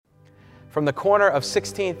From the corner of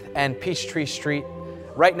 16th and Peachtree Street,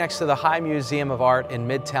 right next to the High Museum of Art in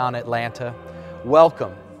Midtown Atlanta,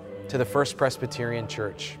 welcome to the First Presbyterian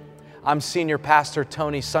Church. I'm Senior Pastor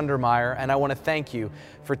Tony Sundermeyer, and I want to thank you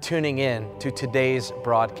for tuning in to today's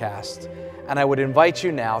broadcast. And I would invite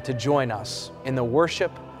you now to join us in the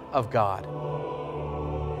worship of God.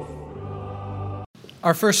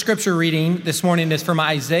 Our first scripture reading this morning is from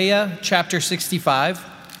Isaiah chapter 65,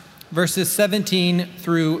 verses 17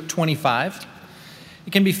 through 25.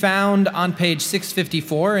 It can be found on page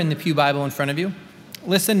 654 in the Pew Bible in front of you.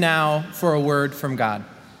 Listen now for a word from God.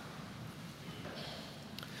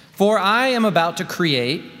 For I am about to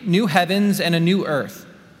create new heavens and a new earth.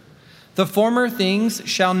 The former things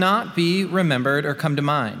shall not be remembered or come to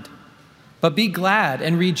mind, but be glad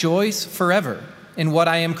and rejoice forever in what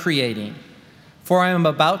I am creating. For I am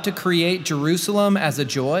about to create Jerusalem as a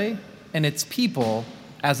joy and its people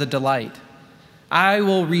as a delight. I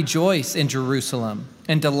will rejoice in Jerusalem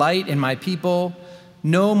and delight in my people.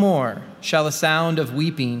 No more shall the sound of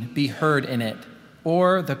weeping be heard in it,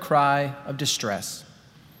 or the cry of distress.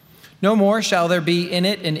 No more shall there be in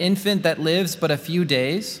it an infant that lives but a few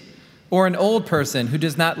days, or an old person who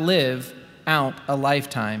does not live out a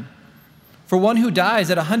lifetime. For one who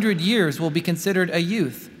dies at 100 years will be considered a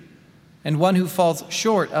youth, and one who falls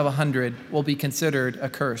short of 100 will be considered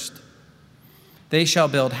accursed. They shall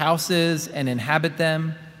build houses and inhabit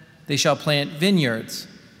them. They shall plant vineyards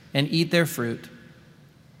and eat their fruit.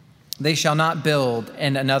 They shall not build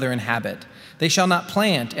and another inhabit. They shall not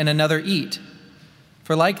plant and another eat.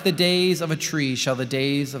 For like the days of a tree shall the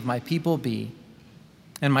days of my people be,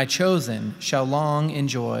 and my chosen shall long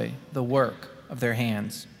enjoy the work of their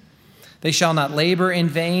hands. They shall not labor in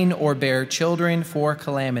vain or bear children for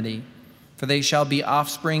calamity, for they shall be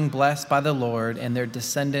offspring blessed by the Lord and their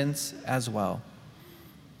descendants as well.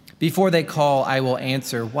 Before they call, I will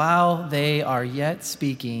answer. While they are yet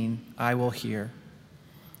speaking, I will hear.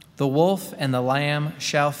 The wolf and the lamb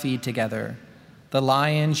shall feed together. The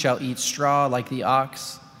lion shall eat straw like the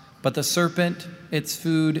ox, but the serpent, its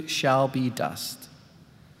food shall be dust.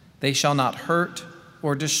 They shall not hurt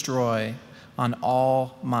or destroy on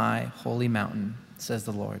all my holy mountain, says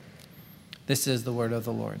the Lord. This is the word of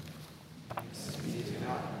the Lord.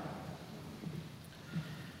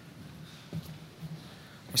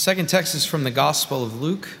 Our second text is from the Gospel of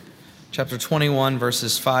Luke, chapter 21,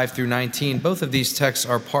 verses 5 through 19. Both of these texts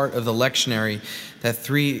are part of the lectionary, that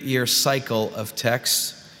 3-year cycle of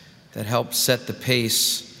texts that help set the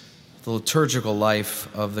pace, the liturgical life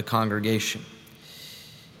of the congregation.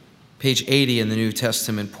 Page 80 in the New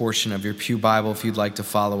Testament portion of your Pew Bible if you'd like to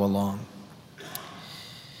follow along.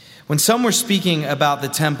 When some were speaking about the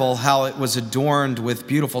temple, how it was adorned with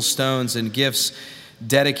beautiful stones and gifts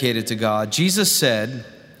dedicated to God, Jesus said,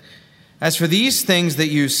 "As for these things that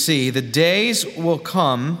you see, the days will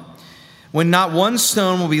come when not one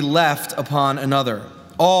stone will be left upon another.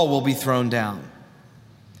 All will be thrown down."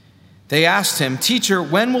 They asked him, "Teacher,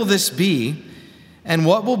 when will this be? And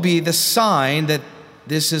what will be the sign that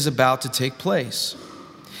this is about to take place?"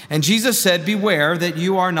 And Jesus said, "Beware that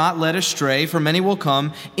you are not led astray, for many will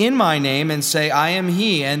come in my name and say, 'I am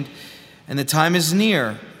he,' and the time is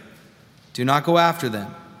near. Do not go after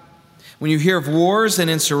them. When you hear of wars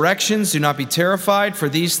and insurrections, do not be terrified, for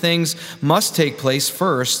these things must take place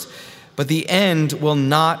first, but the end will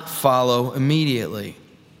not follow immediately."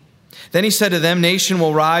 Then he said to them, "Nation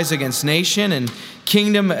will rise against nation, and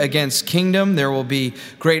kingdom against kingdom. There will be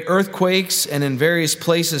great earthquakes, and in various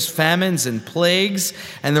places famines and plagues,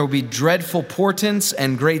 and there will be dreadful portents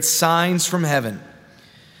and great signs from heaven.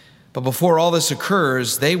 But before all this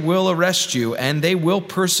occurs, they will arrest you, and they will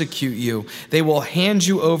persecute you. They will hand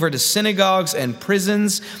you over to synagogues and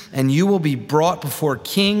prisons, and you will be brought before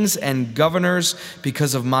kings and governors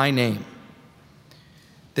because of my name.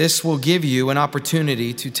 This will give you an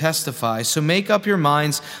opportunity to testify. So make up your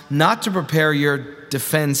minds not to prepare your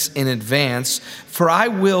defense in advance, for I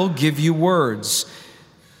will give you words,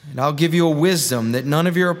 and I'll give you a wisdom that none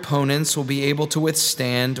of your opponents will be able to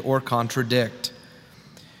withstand or contradict.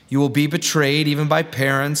 You will be betrayed even by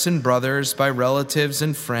parents and brothers, by relatives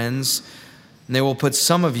and friends, and they will put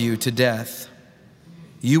some of you to death.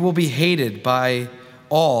 You will be hated by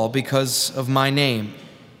all because of my name,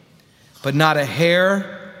 but not a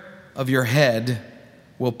hair of your head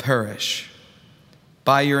will perish.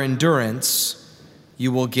 By your endurance,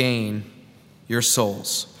 you will gain your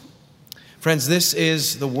souls." Friends, this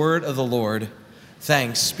is the word of the Lord.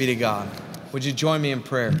 Thanks be to God. Would you join me in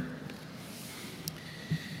prayer?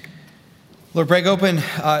 Lord, break open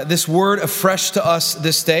this word afresh to us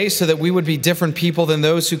this day so that we would be different people than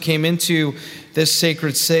those who came into this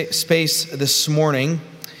sacred space this morning.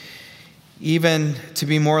 even to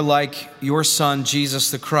be more like your Son, Jesus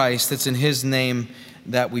the Christ. It's in his name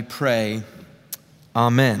that we pray.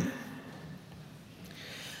 Amen.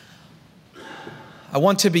 I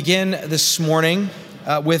want to begin this morning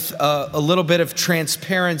with a little bit of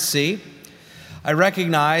transparency. I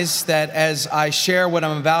recognize that as I share what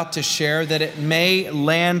I'm about to share, that it may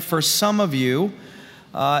land for some of you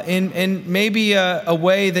in maybe a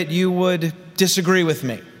way that you would disagree with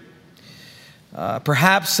me.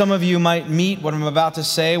 Perhaps some of you might meet what I'm about to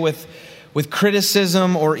say with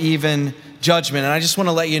criticism or even judgment. And I just want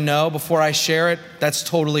to let you know before I share it, that's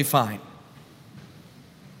totally fine.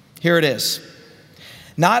 Here it is.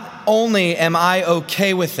 Not only am I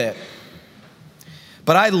okay with it,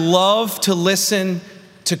 but I love to listen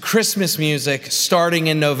to Christmas music starting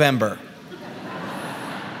in November.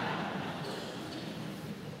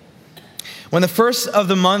 When the first of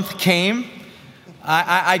the month came,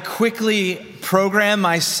 I quickly programmed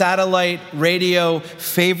my satellite radio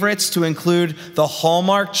favorites to include the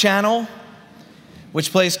Hallmark Channel,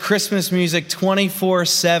 which plays Christmas music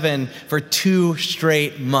 24/7 for 2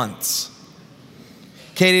 straight months.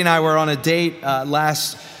 Katie and I were on a date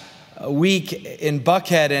last week in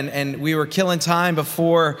Buckhead, and we were killing time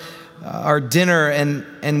before our dinner,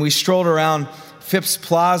 and we strolled around Phipps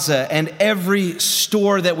Plaza, and every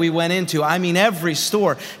store that we went into, I mean every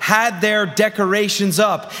store, had their decorations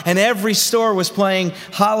up, and every store was playing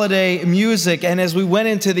holiday music. And as we went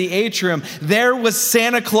into the atrium, there was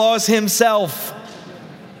Santa Claus himself,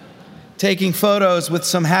 taking photos with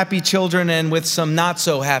some happy children and with some not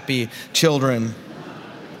so happy children.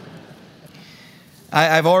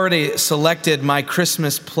 I've already selected my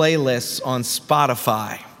Christmas playlists on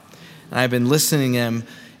Spotify, and I've been listening to them.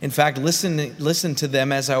 In fact, listen to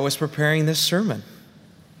them as I was preparing this sermon.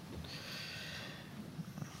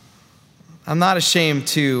 I'm not ashamed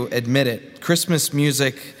to admit it. Christmas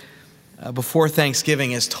music before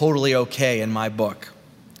Thanksgiving is totally okay in my book.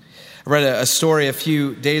 I read a story a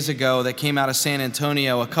few days ago that came out of San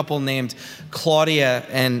Antonio. A couple named Claudia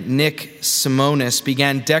and Nick Simonis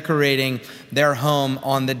began decorating their home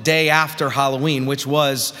on the day after Halloween, which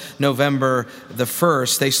was November the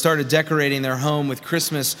 1st. They started decorating their home with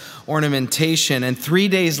Christmas ornamentation, and 3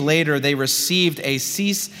 days later, they received a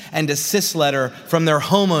cease and desist letter from their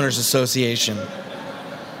homeowners association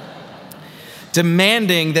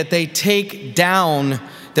demanding that they take down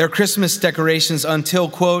their Christmas decorations until,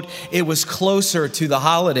 quote, it was closer to the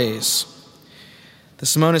holidays. The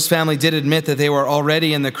Simonis family did admit that they were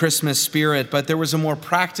already in the Christmas spirit, but there was a more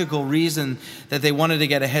practical reason that they wanted to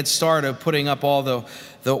get a head start of putting up all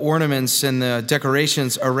the ornaments and the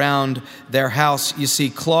decorations around their house. You see,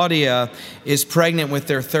 Claudia is pregnant with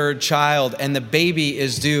their 3rd child, and the baby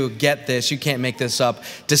is due, get this, you can't make this up,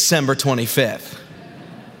 December 25th.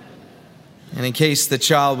 And in case the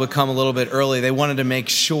child would come a little bit early, they wanted to make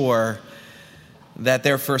sure that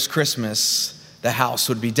their first Christmas, the house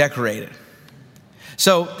would be decorated.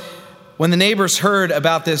 So when the neighbors heard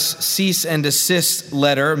about this cease and desist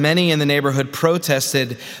letter, many in the neighborhood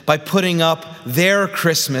protested by putting up their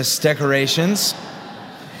Christmas decorations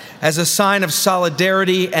as a sign of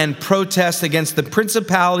solidarity and protest against the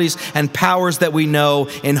principalities and powers that we know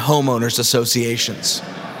in homeowners associations.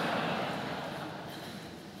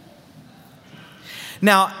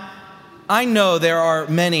 Now, I know there are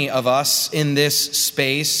many of us in this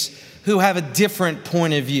space who have a different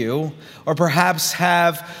point of view, or perhaps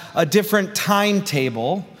have a different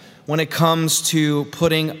timetable when it comes to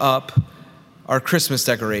putting up our Christmas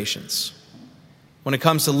decorations. When it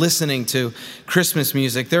comes to listening to Christmas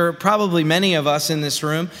music, there are probably many of us in this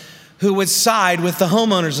room who would side with the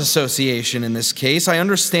homeowners association in this case. I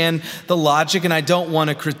understand the logic, and I don't want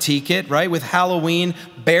to critique it, right? With Halloween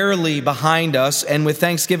barely behind us, and with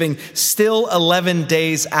Thanksgiving still 11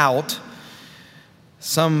 days out,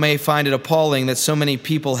 some may find it appalling that so many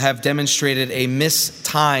people have demonstrated a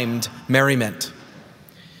mistimed merriment.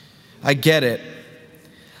 I get it.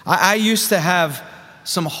 I used to have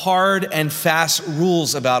some hard and fast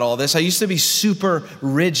rules about all this. I used to be super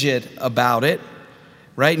rigid about it.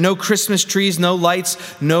 Right? No Christmas trees, no lights,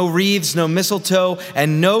 no wreaths, no mistletoe,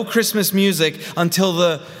 and no Christmas music until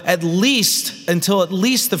at least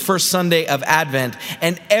the first Sunday of Advent.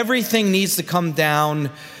 And everything needs to come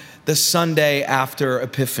down the Sunday after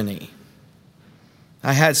Epiphany.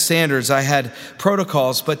 I had standards, I had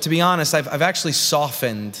protocols, but to be honest, I've actually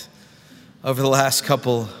softened over the last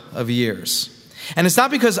couple of years. And it's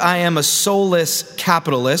not because I am a soulless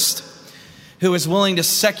capitalist who is willing to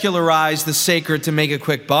secularize the sacred to make a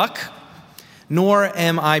quick buck, nor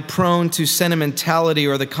am I prone to sentimentality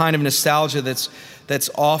or the kind of nostalgia that's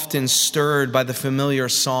often stirred by the familiar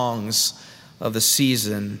songs of the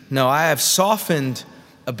season. No, I have softened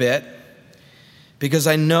a bit because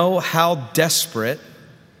I know how desperate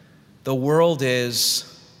the world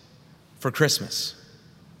is for Christmas.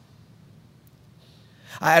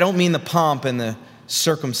 I don't mean the pomp and the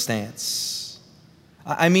circumstance.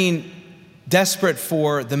 I mean desperate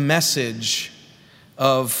for the message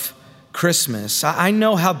of Christmas. I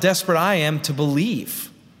know how desperate I am to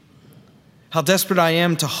believe, how desperate I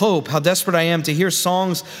am to hope, how desperate I am to hear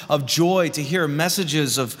songs of joy, to hear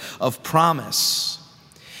messages of promise.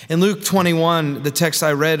 In Luke 21, the text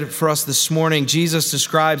I read for us this morning, Jesus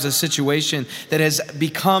describes a situation that has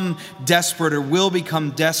become desperate or will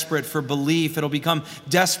become desperate for belief. It'll become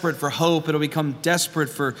desperate for hope. It'll become desperate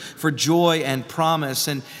for joy and promise.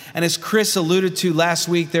 And as Chris alluded to last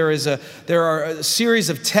week, there are a series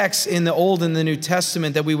of texts in the Old and the New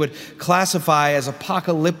Testament that we would classify as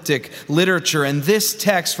apocalyptic literature. And this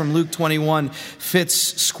text from Luke 21 fits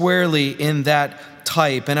squarely in that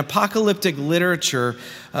type. And apocalyptic literature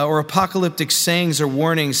or apocalyptic sayings or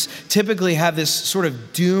warnings typically have this sort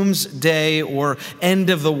of doomsday or end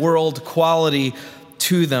of the world quality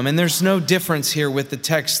to them. And there's no difference here with the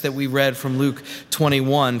text that we read from Luke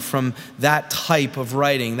 21, from that type of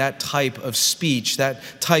writing, that type of speech, that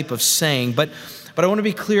type of saying. But I want to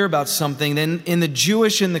be clear about something. Then in the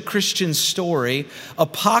Jewish and the Christian story,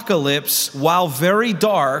 apocalypse, while very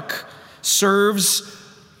dark, serves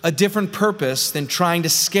a different purpose than trying to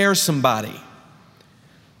scare somebody,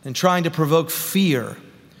 than trying to provoke fear.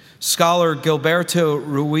 Scholar Gilberto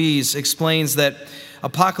Ruiz explains that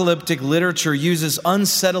apocalyptic literature uses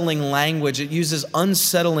unsettling language. It uses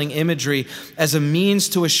unsettling imagery as a means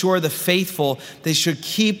to assure the faithful they should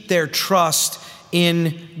keep their trust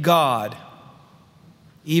in God,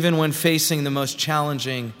 even when facing the most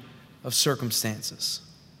challenging of circumstances.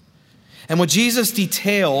 And what Jesus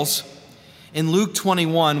details in Luke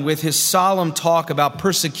 21, with his solemn talk about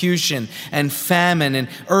persecution and famine and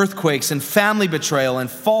earthquakes and family betrayal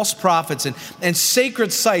and false prophets and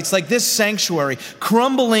sacred sites like this sanctuary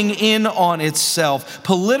crumbling in on itself,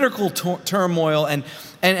 political turmoil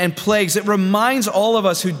and plagues, it reminds all of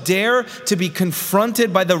us who dare to be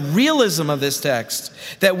confronted by the realism of this text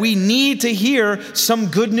that we need to hear some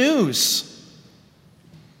good news,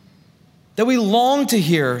 that we long to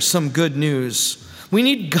hear some good news. We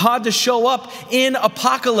need God to show up in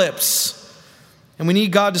apocalypse. And we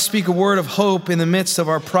need God to speak a word of hope in the midst of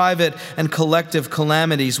our private and collective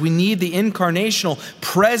calamities. We need the incarnational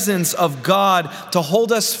presence of God to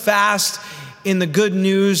hold us fast in the good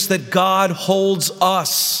news that God holds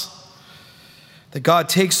us, that God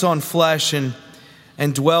takes on flesh and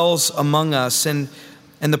dwells among us. And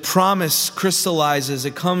the promise crystallizes,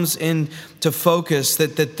 it comes into focus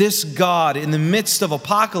that this God in the midst of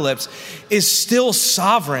apocalypse is still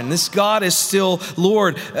sovereign. This God is still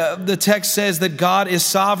Lord. The text says that God is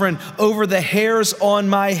sovereign over the hairs on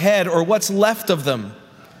my head, or what's left of them.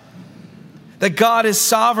 That God is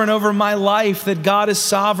sovereign over my life, that God is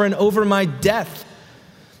sovereign over my death,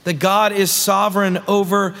 that God is sovereign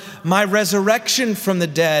over my resurrection from the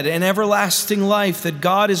dead and everlasting life, that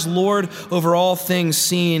God is Lord over all things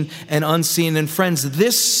seen and unseen. And friends,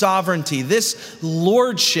 this sovereignty, this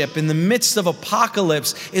lordship in the midst of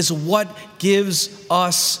apocalypse is what gives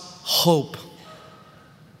us hope.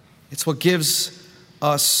 It's what gives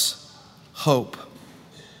us hope.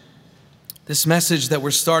 This message that we're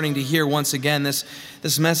starting to hear once again,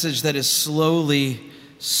 this message that is slowly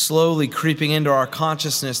creeping into our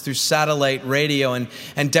consciousness through satellite radio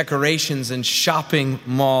and decorations and shopping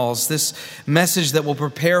malls. This message that we'll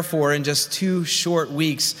prepare for in just 2 short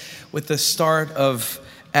weeks with the start of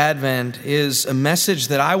Advent is a message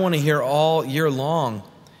that I want to hear all year long,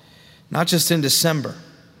 not just in December,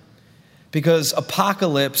 because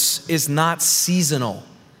apocalypse is not seasonal.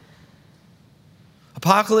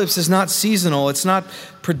 Apocalypse is not seasonal. It's not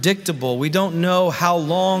predictable. We don't know how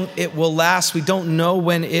long it will last. We don't know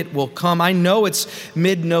when it will come. I know it's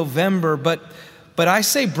mid-November, but I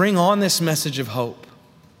say bring on this message of hope.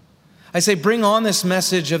 I say bring on this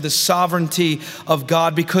message of the sovereignty of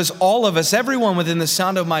God, because all of us, everyone within the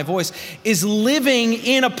sound of my voice, is living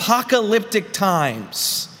in apocalyptic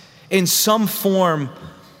times in some form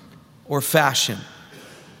or fashion.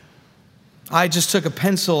 I just took a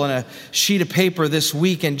pencil and a sheet of paper this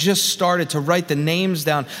week and just started to write the names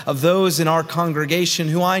down of those in our congregation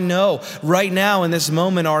who I know right now in this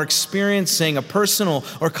moment are experiencing a personal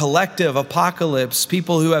or collective apocalypse.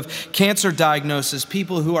 People who have cancer diagnosis,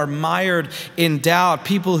 people who are mired in doubt,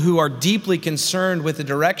 people who are deeply concerned with the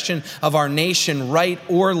direction of our nation, right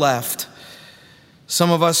or left.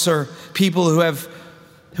 Some of us are people who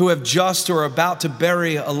have just or are about to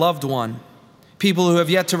bury a loved one. people who have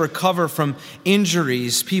yet to recover from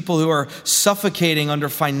injuries, people who are suffocating under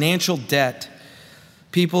financial debt,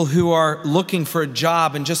 people who are looking for a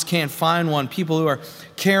job and just can't find one, people who are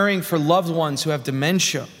caring for loved ones who have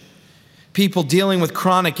dementia, people dealing with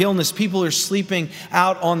chronic illness, people who are sleeping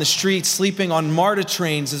out on the streets, sleeping on MARTA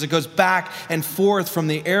trains as it goes back and forth from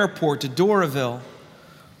the airport to Doraville.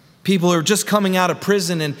 People who are just coming out of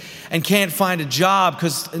prison and can't find a job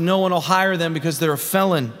because no one will hire them because they're a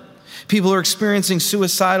felon. People who are experiencing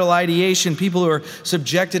suicidal ideation. People who are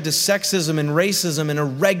subjected to sexism and racism in a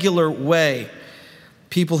regular way.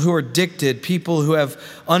 People who are addicted. People who have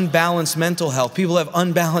unbalanced mental health. People who have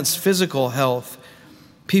unbalanced physical health.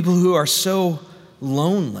 People who are so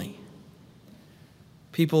lonely.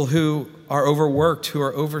 People who are overworked, who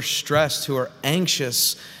are overstressed, who are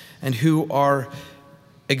anxious, and who are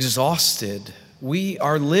exhausted. We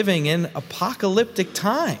are living in apocalyptic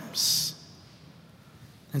times.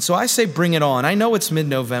 And so I say bring it on. I know it's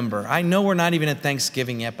mid-November. I know we're not even at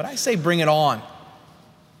Thanksgiving yet, but I say bring it on.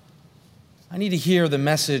 I need to hear the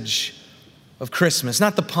message of Christmas,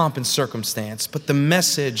 not the pomp and circumstance, but the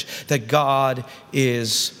message that God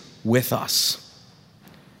is with us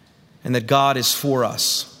and that God is for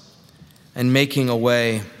us and making a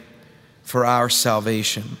way for our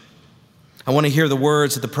salvation. I want to hear the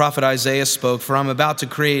words that the prophet Isaiah spoke, for I'm about to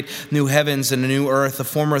create new heavens and a new earth. The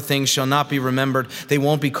former things shall not be remembered. They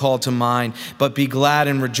won't be called to mind, but be glad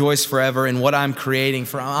and rejoice forever in what I'm creating.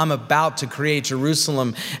 For I'm about to create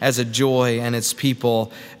Jerusalem as a joy and its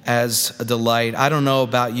people as a delight. I don't know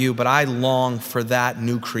about you, but I long for that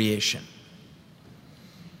new creation.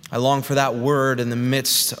 I long for that word in the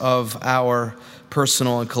midst of our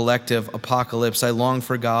personal and collective apocalypse. I long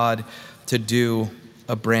for God to do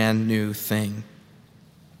a brand new thing.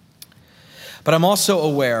 But I'm also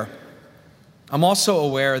aware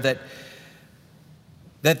that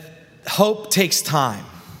hope takes time.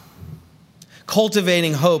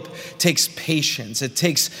 Cultivating hope takes patience. It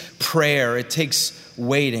takes prayer. It takes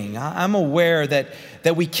waiting. I'm aware that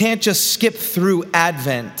we can't just skip through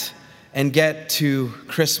Advent and get to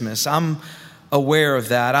Christmas. I'm aware of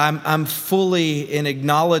that. I'm fully in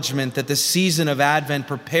acknowledgement that the season of Advent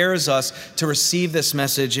prepares us to receive this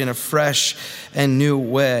message in a fresh and new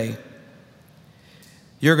way.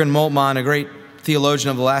 Jürgen Moltmann, a great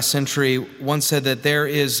theologian of the last century, once said that there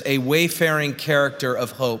is a wayfaring character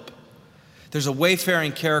of hope. There's a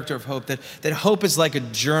wayfaring character of hope, that hope is like a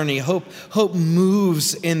journey. Hope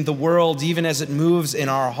moves in the world, even as it moves in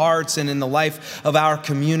our hearts and in the life of our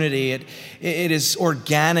community. It is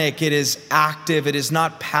organic, it is active, it is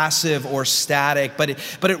not passive or static, but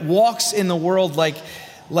it walks in the world like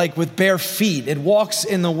with bare feet. It walks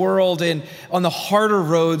in the world on the harder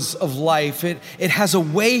roads of life. It has a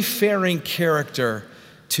wayfaring character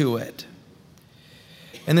to it.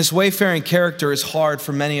 And this wayfaring character is hard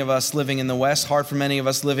for many of us living in the West, hard for many of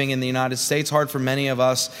us living in the United States, hard for many of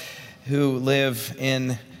us who live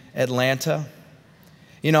in Atlanta.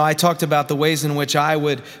 You know, I talked about the ways in which I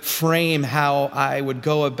would frame how I would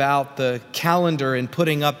go about the calendar and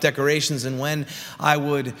putting up decorations and when I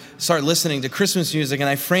would start listening to Christmas music. And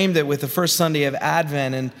I framed it with the first Sunday of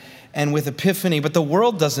Advent and with Epiphany. But the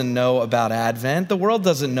world doesn't know about Advent. The world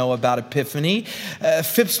doesn't know about Epiphany.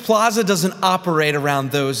 Phipps Plaza doesn't operate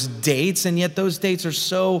around those dates, and yet those dates are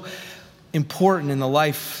so important in the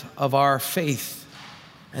life of our faith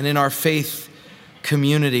and in our faith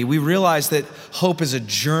community. We realize that hope is a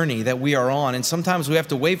journey that we are on, and sometimes we have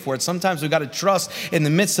to wait for it. Sometimes we've got to trust in the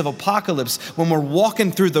midst of apocalypse, when we're walking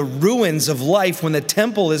through the ruins of life, when the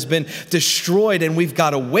temple has been destroyed, and we've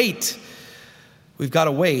got to wait. We've got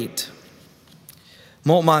to wait.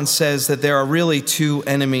 Moltmann says that there are really two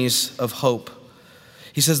enemies of hope.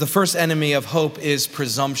 He says the first enemy of hope is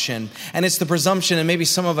presumption. And it's the presumption, and maybe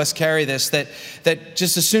some of us carry this, that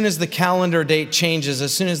just as soon as the calendar date changes,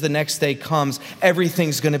 as soon as the next day comes,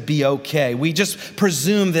 everything's going to be okay. We just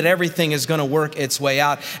presume that everything is going to work its way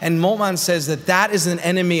out. And Moltmann says that is an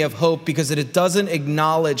enemy of hope because it doesn't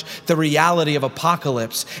acknowledge the reality of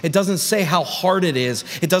apocalypse. It doesn't say how hard it is.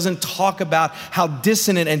 It doesn't talk about how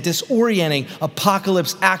dissonant and disorienting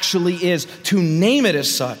apocalypse actually is, to name it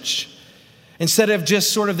as such. Instead of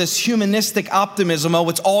just sort of this humanistic optimism,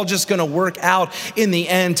 it's all just going to work out in the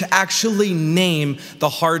end, to actually name the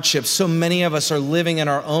hardships. So many of us are living in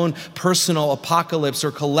our own personal apocalypse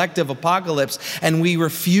or collective apocalypse, and we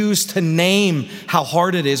refuse to name how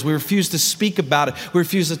hard it is. We refuse to speak about it. We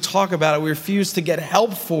refuse to talk about it. We refuse to get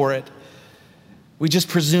help for it. We just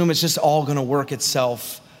presume it's just all going to work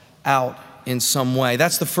itself out in some way.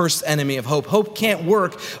 That's the first enemy of hope. Hope can't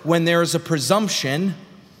work when there is a presumption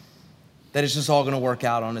that it's just all going to work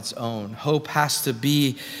out on its own. Hope has to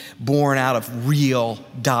be born out of real,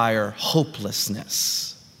 dire hopelessness.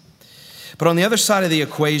 But on the other side of the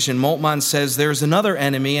equation, Moltmann says there's another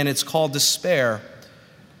enemy, and it's called despair.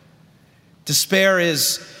 Despair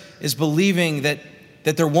is believing that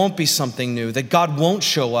there won't be something new, that God won't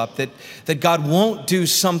show up, that God won't do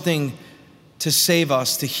something to save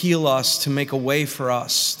us, to heal us, to make a way for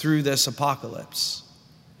us through this apocalypse.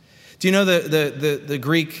 Do you know the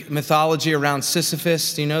Greek mythology around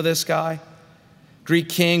Sisyphus? Do you know this guy? Greek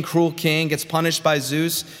king, cruel king, gets punished by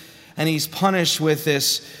Zeus, and he's punished with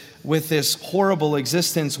this horrible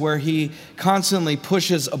existence where he constantly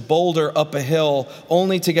pushes a boulder up a hill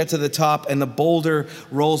only to get to the top, and the boulder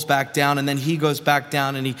rolls back down, and then he goes back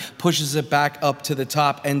down and he pushes it back up to the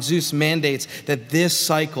top. And Zeus mandates that this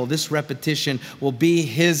cycle, this repetition, will be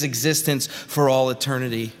his existence for all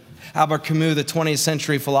eternity. Albert Camus, the 20th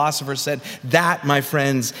century philosopher, said, that, my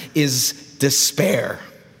friends, is despair.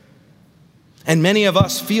 And many of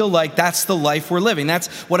us feel like that's the life we're living. That's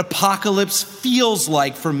what apocalypse feels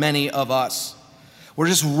like for many of us. We're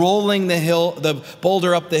just rolling the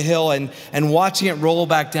boulder up the hill and watching it roll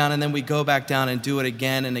back down, and then we go back down and do it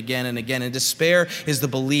again and again and again. And despair is the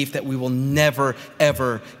belief that we will never,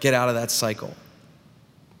 ever get out of that cycle.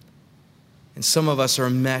 And some of us are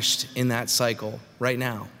enmeshed in that cycle right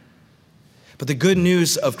now. But the good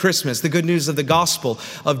news of Christmas, the good news of the gospel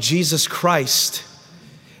of Jesus Christ,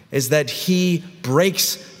 is that he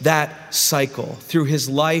breaks that cycle through his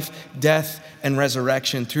life, death, and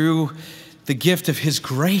resurrection, through the gift of his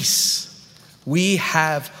grace. We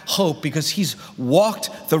have hope because he's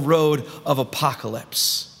walked the road of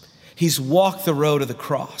apocalypse. He's walked the road of the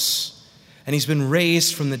cross, and he's been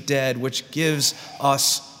raised from the dead, which gives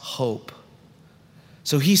us hope.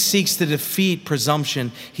 So he seeks to defeat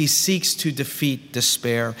presumption. He seeks to defeat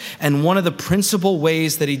despair. And one of the principal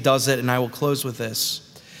ways that he does it, and I will close with this,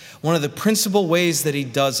 one of the principal ways that he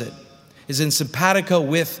does it is in simpatico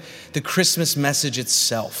with the Christmas message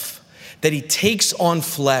itself, that he takes on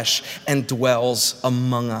flesh and dwells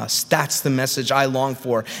among us. That's the message I long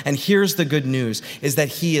for. And here's the good news, is that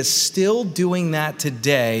he is still doing that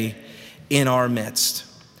today in our midst.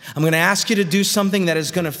 I'm going to ask you to do something that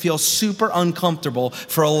is going to feel super uncomfortable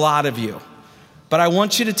for a lot of you. But I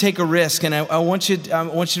want you to take a risk, and I want you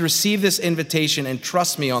to receive this invitation and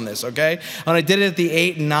trust me on this, okay? When I did it at the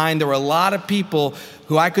 8 and 9, there were a lot of people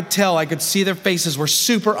who I could see their faces were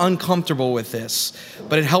super uncomfortable with this.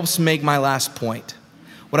 But it helps make my last point.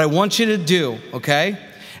 What I want you to do, okay,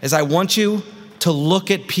 is I want you to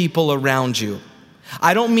look at people around you.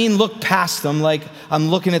 I don't mean look past them like I'm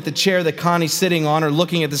looking at the chair that Connie's sitting on or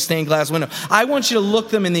looking at the stained glass window. I want you to look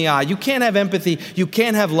them in the eye. You can't have empathy. You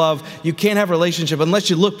can't have love. You can't have relationship unless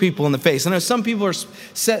you look people in the face. I know some people are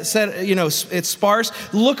it's sparse.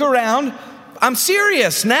 Look around. I'm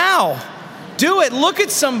serious now. Do it. Look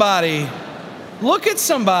at somebody. Look at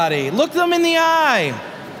somebody. Look them in the eye.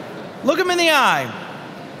 Look them in the eye.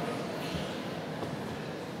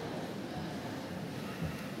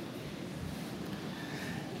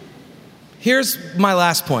 Here's my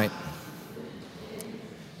last point.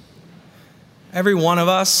 Every one of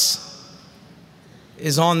us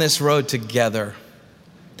is on this road together.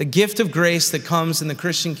 The gift of grace that comes in the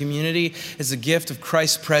Christian community is a gift of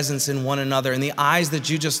Christ's presence in one another, in the eyes that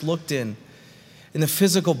you just looked in the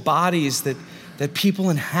physical bodies that people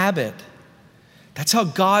inhabit. That's how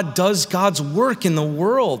God does God's work in the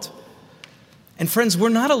world. And friends, we're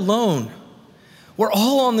not alone. We're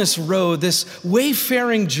all on this road, this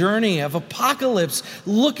wayfaring journey of apocalypse,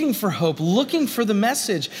 looking for hope, looking for the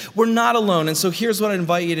message. We're not alone. And so here's what I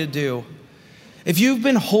invite you to do. If you've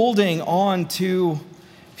been holding on to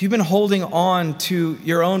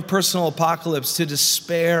your own personal apocalypse, to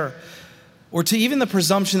despair, or to even the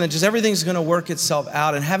presumption that just everything's going to work itself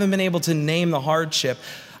out and haven't been able to name the hardship,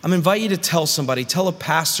 I'm inviting you to tell somebody, tell a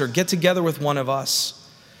pastor, get together with one of us.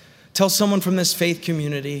 Tell someone from this faith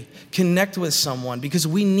community, connect with someone, because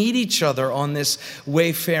we need each other on this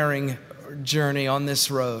wayfaring journey, on this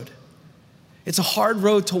road. It's a hard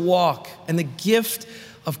road to walk, and the gift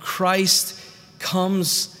of Christ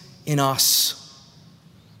comes in us,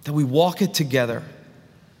 that we walk it together,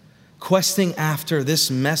 questing after this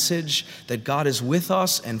message that God is with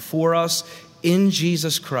us and for us in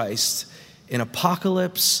Jesus Christ, in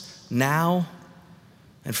apocalypse, now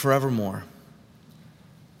and forevermore.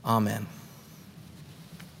 Amen.